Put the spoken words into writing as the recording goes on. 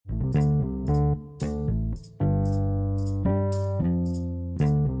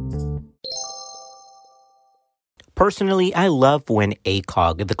Personally, I love when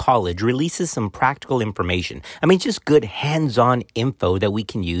ACOG, the college, releases some practical information. Just good hands-on info that we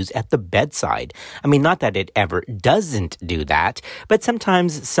can use at the bedside. Not that it ever doesn't do that, but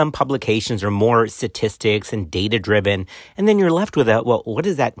sometimes some publications are more statistics and data-driven, and then you're left with what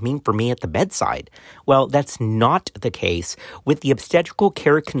does that mean for me at the bedside? Well, that's not the case with the Obstetrical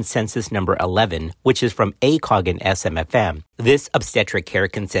Care Consensus number 11, which is from ACOG and SMFM. This Obstetric Care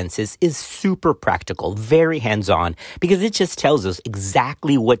Consensus is super practical, very hands-on, because it just tells us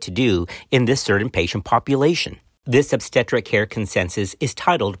exactly what to do in this certain patient population. This Obstetric Care Consensus is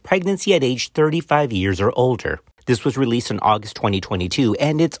titled Pregnancy at Age 35 Years or Older. This was released in August 2022,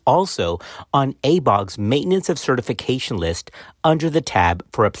 and it's also on ABOG's Maintenance of Certification list under the tab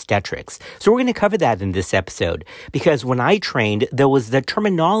for obstetrics. So we're going to cover that in this episode, because when I trained, there was the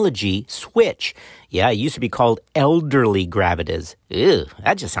terminology switch. Yeah, it used to be called elderly gravidas. Ew,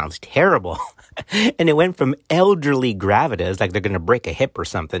 that just sounds terrible. And it went from elderly gravidas, like they're going to break a hip or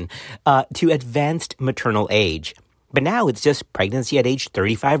something, to advanced maternal age. But now it's just pregnancy at age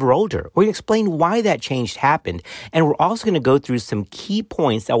 35 or older. We're going to explain why that change happened, and we're also going to go through some key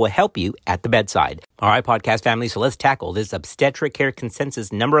points that will help you at the bedside. All right, podcast family, so let's tackle this Obstetric Care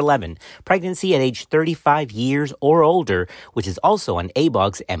Consensus number 11, pregnancy at age 35 years or older, which is also on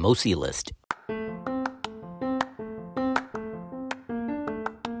ABOG's MOC list.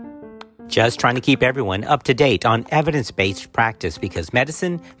 Just trying to keep everyone up to date on evidence-based practice because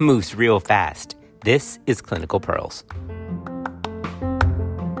medicine moves real fast. This is Clinical Pearls.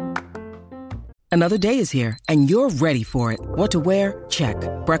 Another day is here, and you're ready for it. What to wear? Check.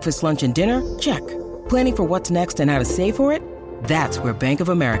 Breakfast, lunch, and dinner? Check. Planning for what's next and how to save for it? That's where Bank of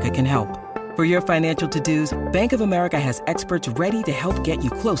America can help. For your financial to-dos, Bank of America has experts ready to help get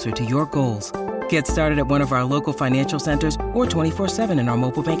you closer to your goals. Get started at one of our local financial centers or 24/7 in our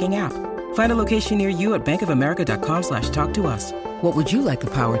mobile banking app. Find a location near you at bankofamerica.com/talktous. What would you like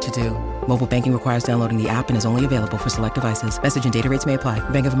the power to do? Mobile banking requires downloading the app and is only available for select devices. Message and data rates may apply.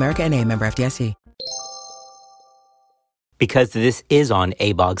 Bank of America N.A., member FDIC. Because this is on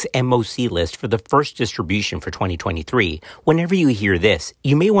ABOG's MOC list for the first distribution for 2023, whenever you hear this,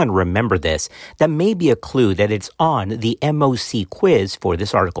 you may want to remember this. That may be a clue that it's on the MOC quiz for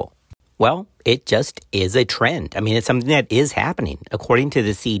this article. Well, it just is a trend. It's something that is happening. According to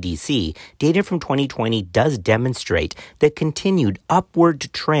the CDC, data from 2020 does demonstrate the continued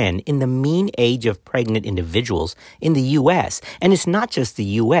upward trend in the mean age of pregnant individuals in the U.S. And it's not just the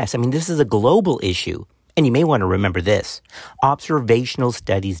U.S. This is a global issue. And you may want to remember this. Observational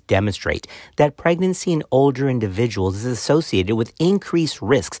studies demonstrate that pregnancy in older individuals is associated with increased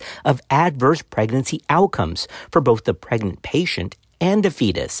risks of adverse pregnancy outcomes for both the pregnant patient and the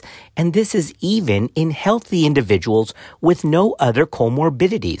fetus. And this is even in healthy individuals with no other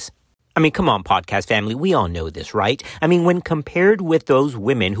comorbidities. Come on, podcast family. We all know this, right? When compared with those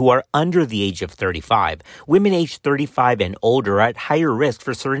women who are under the age of 35, women aged 35 and older are at higher risk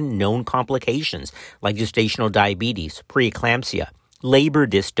for certain known complications like gestational diabetes, preeclampsia, labor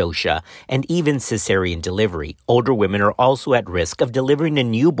dystocia, and even cesarean delivery. Older women are also at risk of delivering a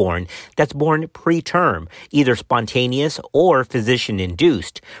newborn that's born preterm, either spontaneous or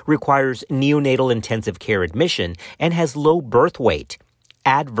physician-induced, requires neonatal intensive care admission, and has low birth weight.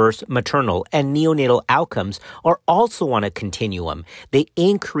 Adverse maternal and neonatal outcomes are also on a continuum. They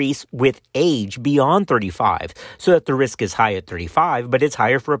increase with age beyond 35, so that the risk is high at 35, but it's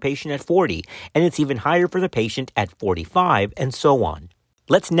higher for a patient at 40, and it's even higher for the patient at 45, and so on.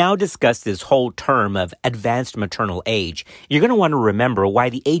 Let's now discuss this whole term of advanced maternal age. You're going to want to remember why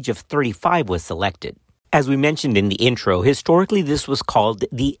the age of 35 was selected. As we mentioned in the intro, historically this was called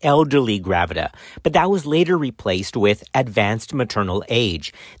the elderly gravida, but that was later replaced with advanced maternal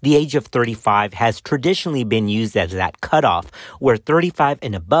age. The age of 35 has traditionally been used as that cutoff, where 35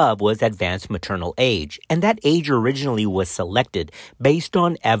 and above was advanced maternal age, and that age originally was selected based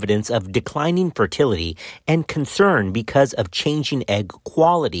on evidence of declining fertility and concern because of changing egg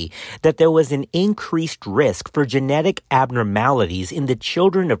quality, that there was an increased risk for genetic abnormalities in the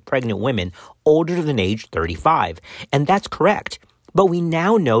children of pregnant women older than age 35. And that's correct. But we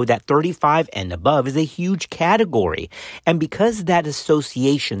now know that 35 and above is a huge category. And because that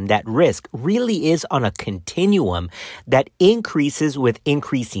association, that risk, really is on a continuum that increases with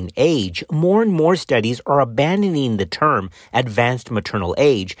increasing age, more and more studies are abandoning the term advanced maternal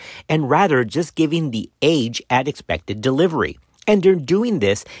age and rather just giving the age at expected delivery. And they're doing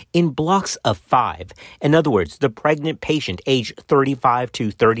this in blocks of 5. In other words, the pregnant patient aged 35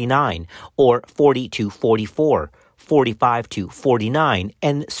 to 39 or 40 to 44, 45 to 49,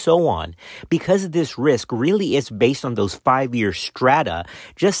 and so on. Because this risk really is based on those 5-year strata,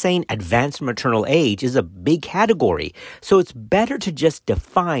 just saying advanced maternal age is a big category. So it's better to just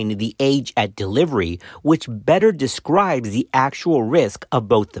define the age at delivery, which better describes the actual risk of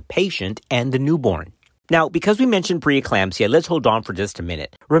both the patient and the newborn. Now, because we mentioned preeclampsia, let's hold on for just a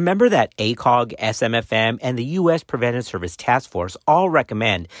minute. Remember that ACOG, SMFM, and the U.S. Preventive Service Task Force all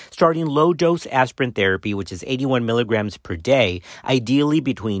recommend starting low-dose aspirin therapy, which is 81 milligrams per day, ideally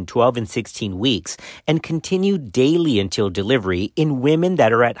between 12 and 16 weeks, and continue daily until delivery in women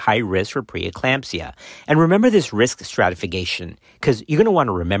that are at high risk for preeclampsia. And remember this risk stratification, because you're going to want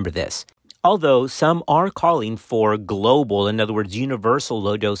to remember this. Although some are calling for global, in other words, universal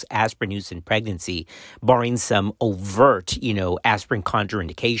low-dose aspirin use in pregnancy, barring some overt, aspirin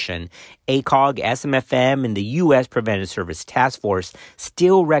contraindication, ACOG, SMFM, and the U.S. Preventive Service Task Force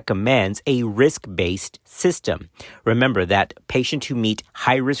still recommends a risk-based system. Remember that patients who meet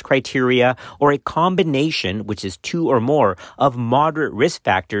high-risk criteria or a combination, which is 2 or more, of moderate risk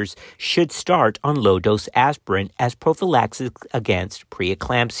factors should start on low-dose aspirin as prophylaxis against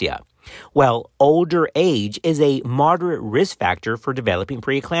preeclampsia. Well, older age is a moderate risk factor for developing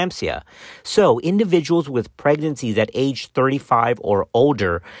preeclampsia. So, individuals with pregnancies at age 35 or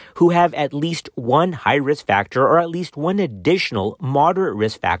older who have at least one high-risk factor or at least one additional moderate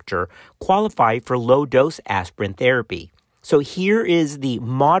risk factor qualify for low-dose aspirin therapy. So here is the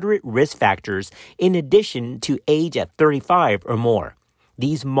moderate risk factors in addition to age at 35 or more.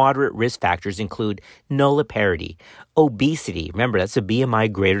 These moderate risk factors include nulliparity, obesity, remember that's a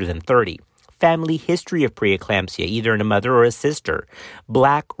BMI greater than 30, family history of preeclampsia, either in a mother or a sister,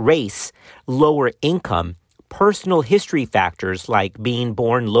 black race, lower income, personal history factors like being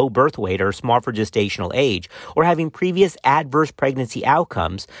born low birth weight or small for gestational age, or having previous adverse pregnancy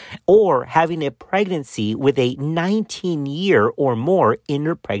outcomes, or having a pregnancy with a 19-year or more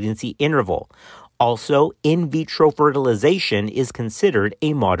inter-pregnancy interval. Also, in vitro fertilization is considered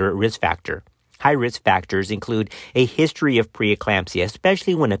a moderate risk factor. High-risk factors include a history of preeclampsia,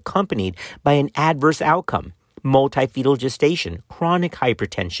 especially when accompanied by an adverse outcome, multifetal gestation, chronic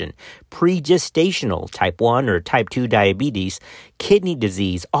hypertension, pregestational type 1 or type 2 diabetes, kidney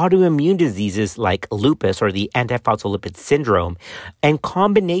disease, autoimmune diseases like lupus or the antiphospholipid syndrome, and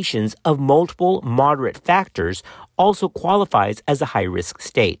combinations of multiple moderate factors also qualifies as a high-risk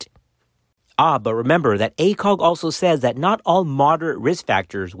state. But remember that ACOG also says that not all moderate risk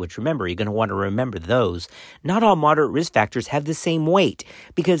factors, which remember, you're going to want to remember those, not all moderate risk factors have the same weight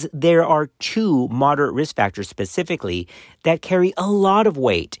because there are 2 moderate risk factors specifically that carry a lot of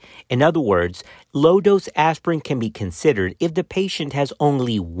weight. In other words, low-dose aspirin can be considered if the patient has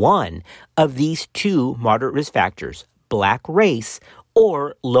only one of these 2 moderate risk factors, black race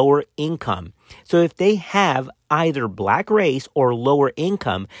or lower income. So if they have either black race or lower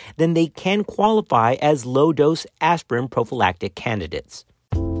income, then they can qualify as low-dose aspirin prophylactic candidates.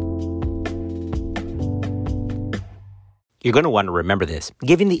 You're going to want to remember this.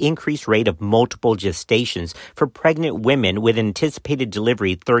 Given the increased rate of multiple gestations for pregnant women with anticipated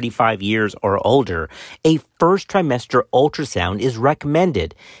delivery 35 years or older, a first trimester ultrasound is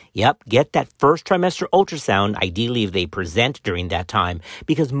recommended. Yep, get that first trimester ultrasound, ideally if they present during that time,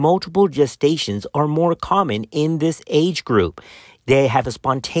 because multiple gestations are more common in this age group. They have a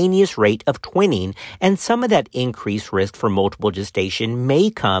spontaneous rate of twinning, and some of that increased risk for multiple gestation may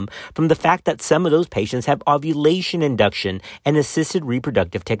come from the fact that some of those patients have ovulation induction and assisted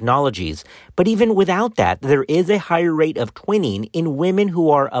reproductive technologies. But even without that, there is a higher rate of twinning in women who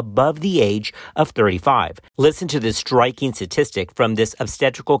are above the age of 35. Listen to this striking statistic from this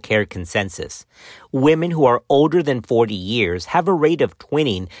obstetrical care consensus. Women who are older than 40 years have a rate of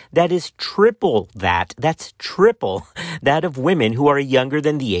twinning that is triple that of women who are younger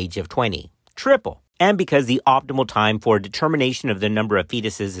than the age of 20. Triple. And because the optimal time for determination of the number of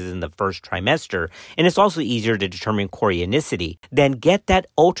fetuses is in the first trimester, and it's also easier to determine chorionicity, then get that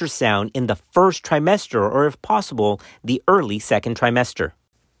ultrasound in the first trimester or, if possible, the early second trimester.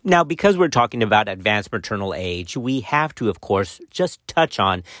 Now, because we're talking about advanced maternal age, we have to, of course, just touch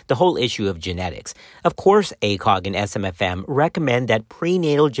on the whole issue of genetics. Of course, ACOG and SMFM recommend that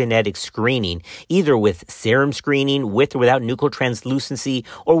prenatal genetic screening, either with serum screening, with or without nucleotranslucency,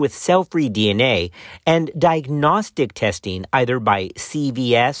 or with cell-free DNA, and diagnostic testing, either by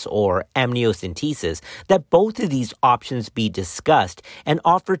CVS or amniocentesis, that both of these options be discussed and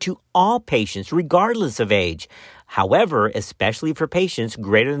offered to all patients, regardless of age. However, especially for patients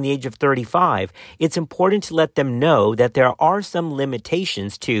greater than the age of 35, it's important to let them know that there are some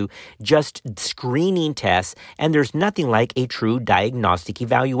limitations to just screening tests, and there's nothing like a true diagnostic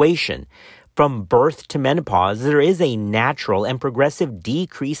evaluation. From birth to menopause, there is a natural and progressive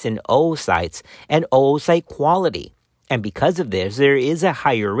decrease in oocytes and oocyte quality. And because of this, there is a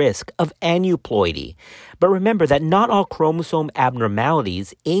higher risk of aneuploidy. But remember that not all chromosome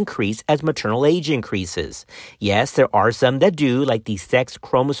abnormalities increase as maternal age increases. Yes, there are some that do, like the sex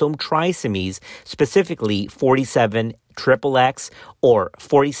chromosome trisomies, specifically 47 XXX or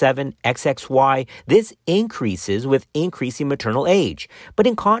 47 XXY. This increases with increasing maternal age. But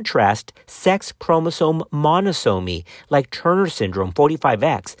in contrast, sex chromosome monosomy, like Turner syndrome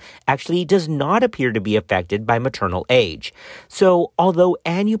 45X, actually does not appear to be affected by maternal age. So, although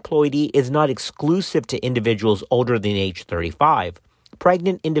aneuploidy is not exclusive to individuals older than age 35,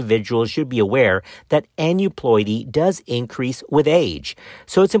 pregnant individuals should be aware that aneuploidy does increase with age.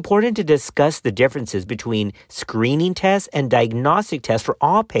 So it's important to discuss the differences between screening tests and diagnostic tests for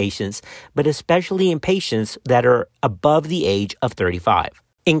all patients, but especially in patients that are above the age of 35.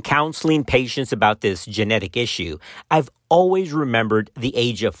 In counseling patients about this genetic issue, I've always remembered the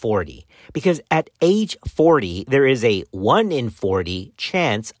age of 40, because at age 40, there is a 1 in 40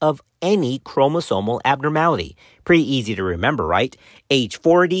 chance of any chromosomal abnormality. Pretty easy to remember, right? Age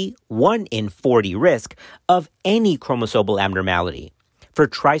 40, 1 in 40 risk of any chromosomal abnormality. For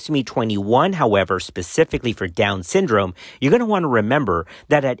trisomy 21, however, specifically for Down syndrome, you're going to want to remember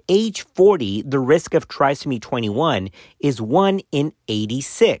that at age 40, the risk of trisomy 21 is 1 in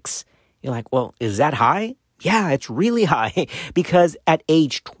 86. You're like, well, is that high? Yeah, it's really high because at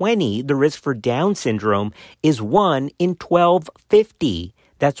age 20, the risk for Down syndrome is 1 in 1250.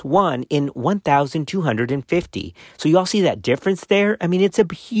 That's 1 in 1,250. So you all see that difference there? I mean, it's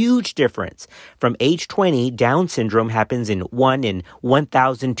a huge difference. From age 20, Down syndrome happens in 1 in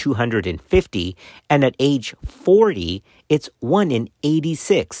 1,250. And at age 40, it's 1 in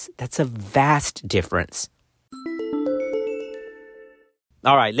 86. That's a vast difference.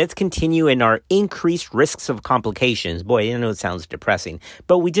 All right, let's continue in our increased risks of complications. Boy, I know it sounds depressing,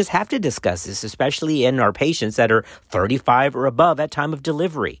 but we just have to discuss this, especially in our patients that are 35 or above at time of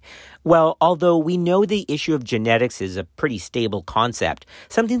delivery. Well, although we know the issue of genetics is a pretty stable concept,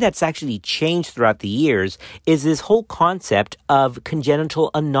 something that's actually changed throughout the years is this whole concept of congenital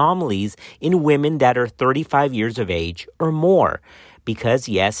anomalies in women that are 35 years of age or more. Because,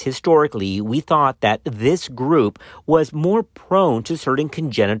 yes, historically, we thought that this group was more prone to certain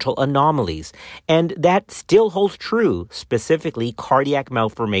congenital anomalies. And that still holds true, specifically cardiac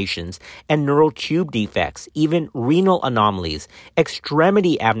malformations and neural tube defects, even renal anomalies,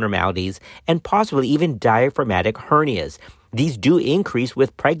 extremity abnormalities, and possibly even diaphragmatic hernias. These do increase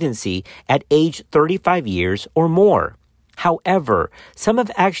with pregnancy at age 35 years or more. However, some have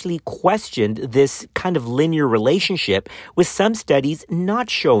actually questioned this kind of linear relationship, with some studies not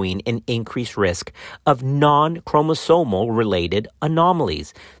showing an increased risk of non-chromosomal related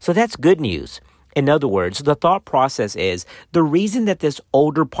anomalies. So that's good news. In other words, the thought process is the reason that this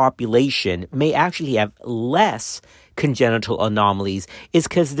older population may actually have less congenital anomalies is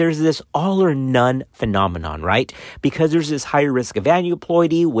because there's this all or none phenomenon, right? Because there's this higher risk of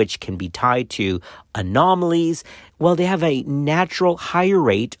aneuploidy, which can be tied to anomalies. Well, they have a natural higher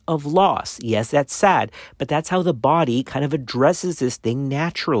rate of loss. Yes, that's sad, but that's how the body kind of addresses this thing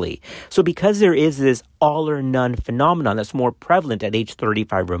naturally. So because there is this all or none phenomenon that's more prevalent at age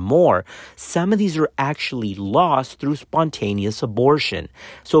 35 or more, some of these are actually lost through spontaneous abortion.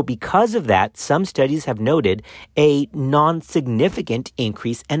 So because of that, some studies have noted a non-significant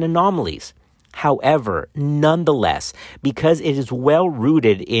increase in anomalies. However, nonetheless, because it is well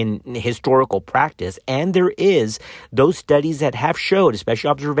rooted in historical practice, and there is those studies that have showed, especially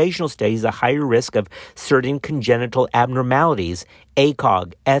observational studies, a higher risk of certain congenital abnormalities,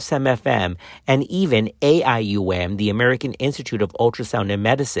 ACOG, SMFM, and even AIUM, the American Institute of Ultrasound and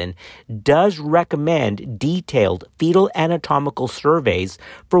Medicine, does recommend detailed fetal anatomical surveys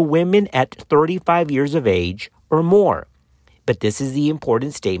for women at 35 years of age or more. But this is the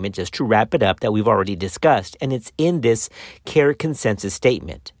important statement, just to wrap it up, that we've already discussed, and it's in this care consensus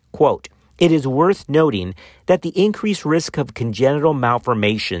statement. Quote, "It is worth noting that the increased risk of congenital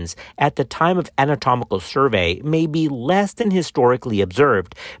malformations at the time of anatomical survey may be less than historically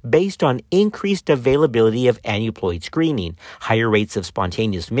observed based on increased availability of aneuploid screening, higher rates of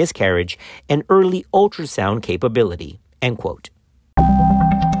spontaneous miscarriage, and early ultrasound capability." End quote.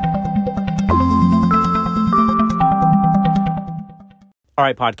 All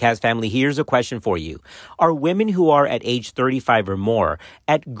right, podcast family, here's a question for you. Are women who are at age 35 or more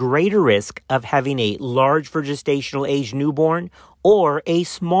at greater risk of having a large for gestational age newborn or a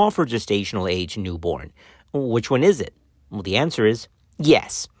small for gestational age newborn? Which one is it? Well, the answer is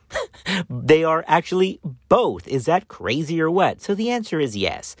yes. They are actually both. Is that crazy or what? So the answer is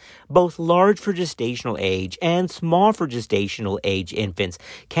yes. Both large for gestational age and small for gestational age infants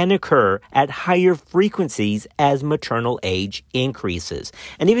can occur at higher frequencies as maternal age increases.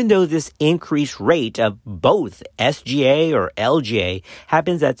 And even though this increased rate of both SGA or LGA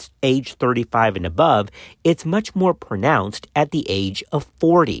happens at age 35 and above, it's much more pronounced at the age of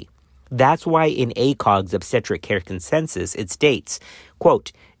 40. That's why in ACOG's Obstetric Care Consensus, it states,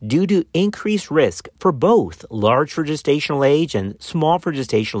 quote, due to increased risk for both large for gestational age and small for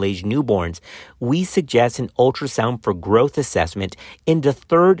gestational age newborns, we suggest an ultrasound for growth assessment in the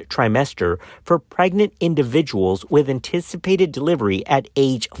third trimester for pregnant individuals with anticipated delivery at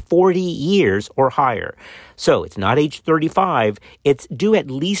age 40 years or higher. So it's not age 35, it's do at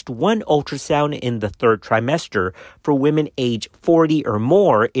least one ultrasound in the third trimester for women age 40 or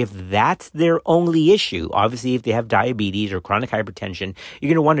more if that's their only issue. Obviously, if they have diabetes or chronic hypertension, you're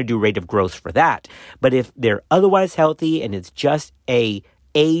going to want to do rate of growth for that. But if they're otherwise healthy and it's just a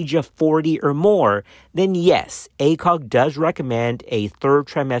age of 40 or more, then yes, ACOG does recommend a third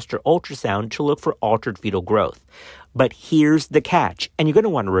trimester ultrasound to look for altered fetal growth. But here's the catch, and you're going to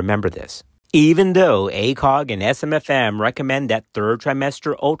want to remember this. Even though ACOG and SMFM recommend that third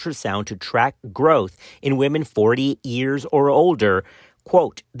trimester ultrasound to track growth in women 40 years or older,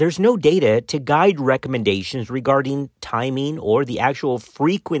 quote, there's no data to guide recommendations regarding timing or the actual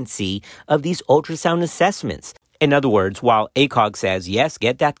frequency of these ultrasound assessments. In other words, while ACOG says, yes,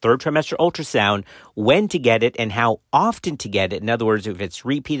 get that third trimester ultrasound, when to get it and how often to get it, in other words, if it's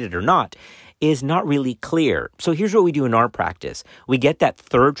repeated or not, is not really clear. So here's what we do in our practice. We get that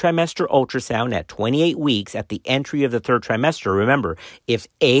third trimester ultrasound at 28 weeks at the entry of the third trimester. Remember, if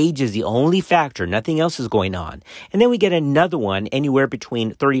age is the only factor, nothing else is going on. And then we get another one anywhere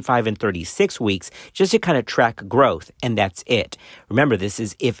between 35 and 36 weeks just to kind of track growth. And that's it. Remember, this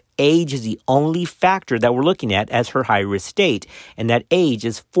is if age is the only factor that we're looking at as her high-risk state, and that age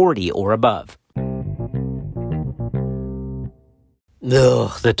is 40 or above.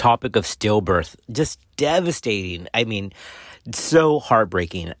 Ugh, the topic of stillbirth, just devastating. I mean, so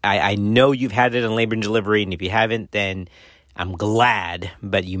heartbreaking. I know you've had it in labor and delivery, and if you haven't, then I'm glad,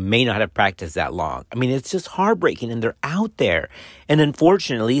 but you may not have practiced that long. I mean, it's just heartbreaking, and they're out there. And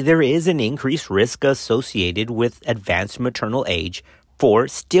unfortunately, there is an increased risk associated with advanced maternal age for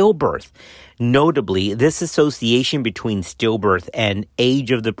stillbirth. Notably, this association between stillbirth and age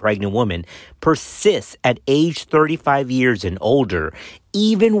of the pregnant woman persists at age 35 years and older,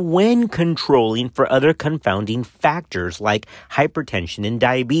 even when controlling for other confounding factors like hypertension and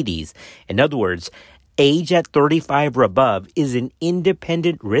diabetes. In other words, age at 35 or above is an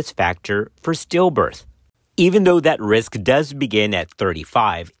independent risk factor for stillbirth. Even though that risk does begin at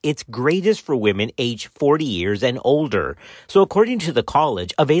 35, it's greatest for women age 40 years and older. So according to the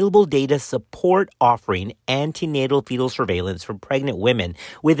college, available data support offering antenatal fetal surveillance for pregnant women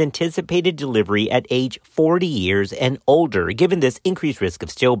with anticipated delivery at age 40 years and older, given this increased risk of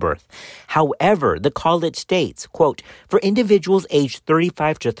stillbirth. However, the college states, quote, for individuals aged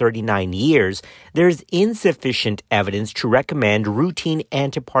 35 to 39 years, there's insufficient evidence to recommend routine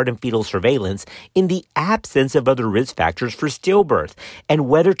antepartum fetal surveillance in the absence of other risk factors for stillbirth, and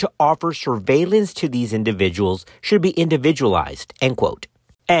whether to offer surveillance to these individuals should be individualized, end quote.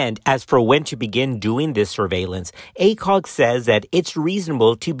 And as for when to begin doing this surveillance, ACOG says that it's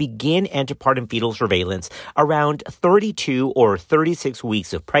reasonable to begin antepartum fetal surveillance around 32 or 36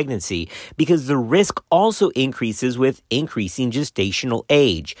 weeks of pregnancy because the risk also increases with increasing gestational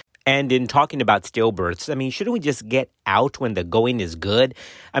age. And in talking about stillbirths, I mean, shouldn't we just get out when the going is good?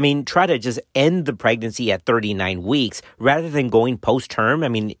 I mean, try to just end the pregnancy at 39 weeks rather than going post-term. I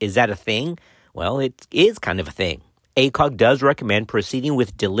mean, is that a thing? Well, it is kind of a thing. ACOG does recommend proceeding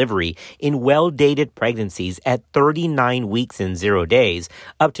with delivery in well-dated pregnancies at 39 weeks and 0 days,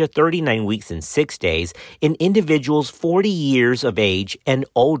 up to 39 weeks and 6 days, in individuals 40 years of age and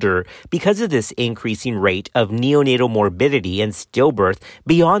older because of this increasing rate of neonatal morbidity and stillbirth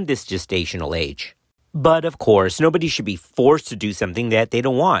beyond this gestational age. But of course, nobody should be forced to do something that they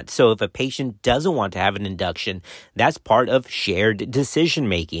don't want. So if a patient doesn't want to have an induction, that's part of shared decision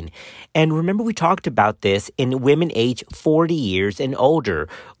making. And remember, we talked about this in women age 40 years and older,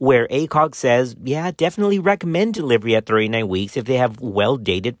 where ACOG says, yeah, definitely recommend delivery at 39 weeks if they have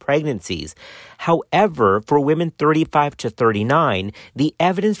well-dated pregnancies. However, for women 35 to 39, the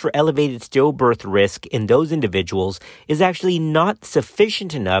evidence for elevated stillbirth risk in those individuals is actually not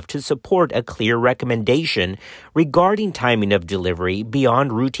sufficient enough to support a clear recommendation regarding timing of delivery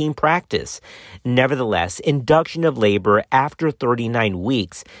beyond routine practice. Nevertheless, induction of labor after 39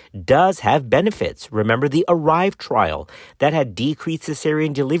 weeks does have benefits. Remember the ARRIVE trial that had decreased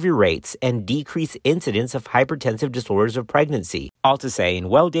cesarean delivery rates and decreased incidence of hypertensive disorders of pregnancy. All to say, in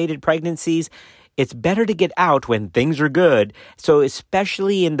well-dated pregnancies, it's better to get out when things are good, so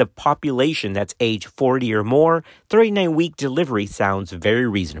especially in the population that's age 40 or more, 39-week delivery sounds very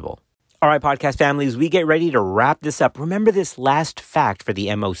reasonable. All right, podcast families, we get ready to wrap this up. Remember this last fact for the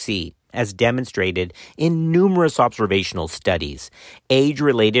MOC. As demonstrated in numerous observational studies,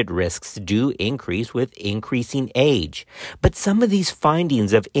 age-related risks do increase with increasing age. But some of these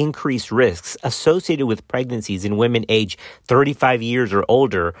findings of increased risks associated with pregnancies in women age 35 years or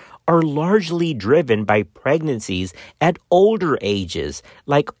older are largely driven by pregnancies at older ages,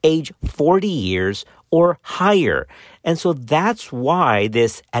 like age 40 years or higher. And so that's why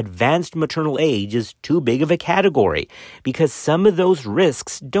this advanced maternal age is too big of a category, because some of those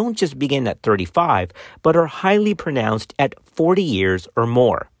risks don't just begin at 35, but are highly pronounced at 40 years or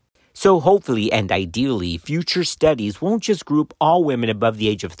more. So hopefully and ideally, future studies won't just group all women above the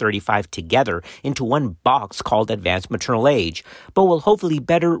age of 35 together into one box called advanced maternal age, but will hopefully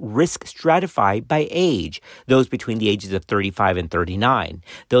better risk stratify by age, those between the ages of 35 and 39,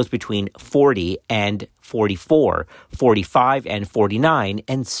 those between 40 and 44, 45 and 49,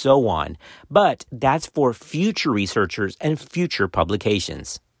 and so on. But that's for future researchers and future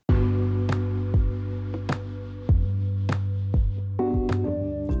publications.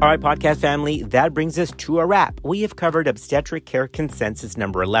 All right, podcast family, that brings us to a wrap. We have covered Obstetric Care Consensus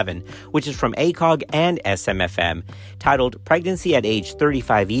number 11, which is from ACOG and SMFM, titled Pregnancy at Age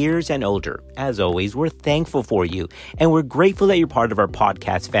 35 Years and Older. As always, we're thankful for you, and we're grateful that you're part of our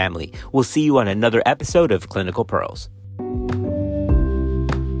podcast family. We'll see you on another episode of Clinical Pearls.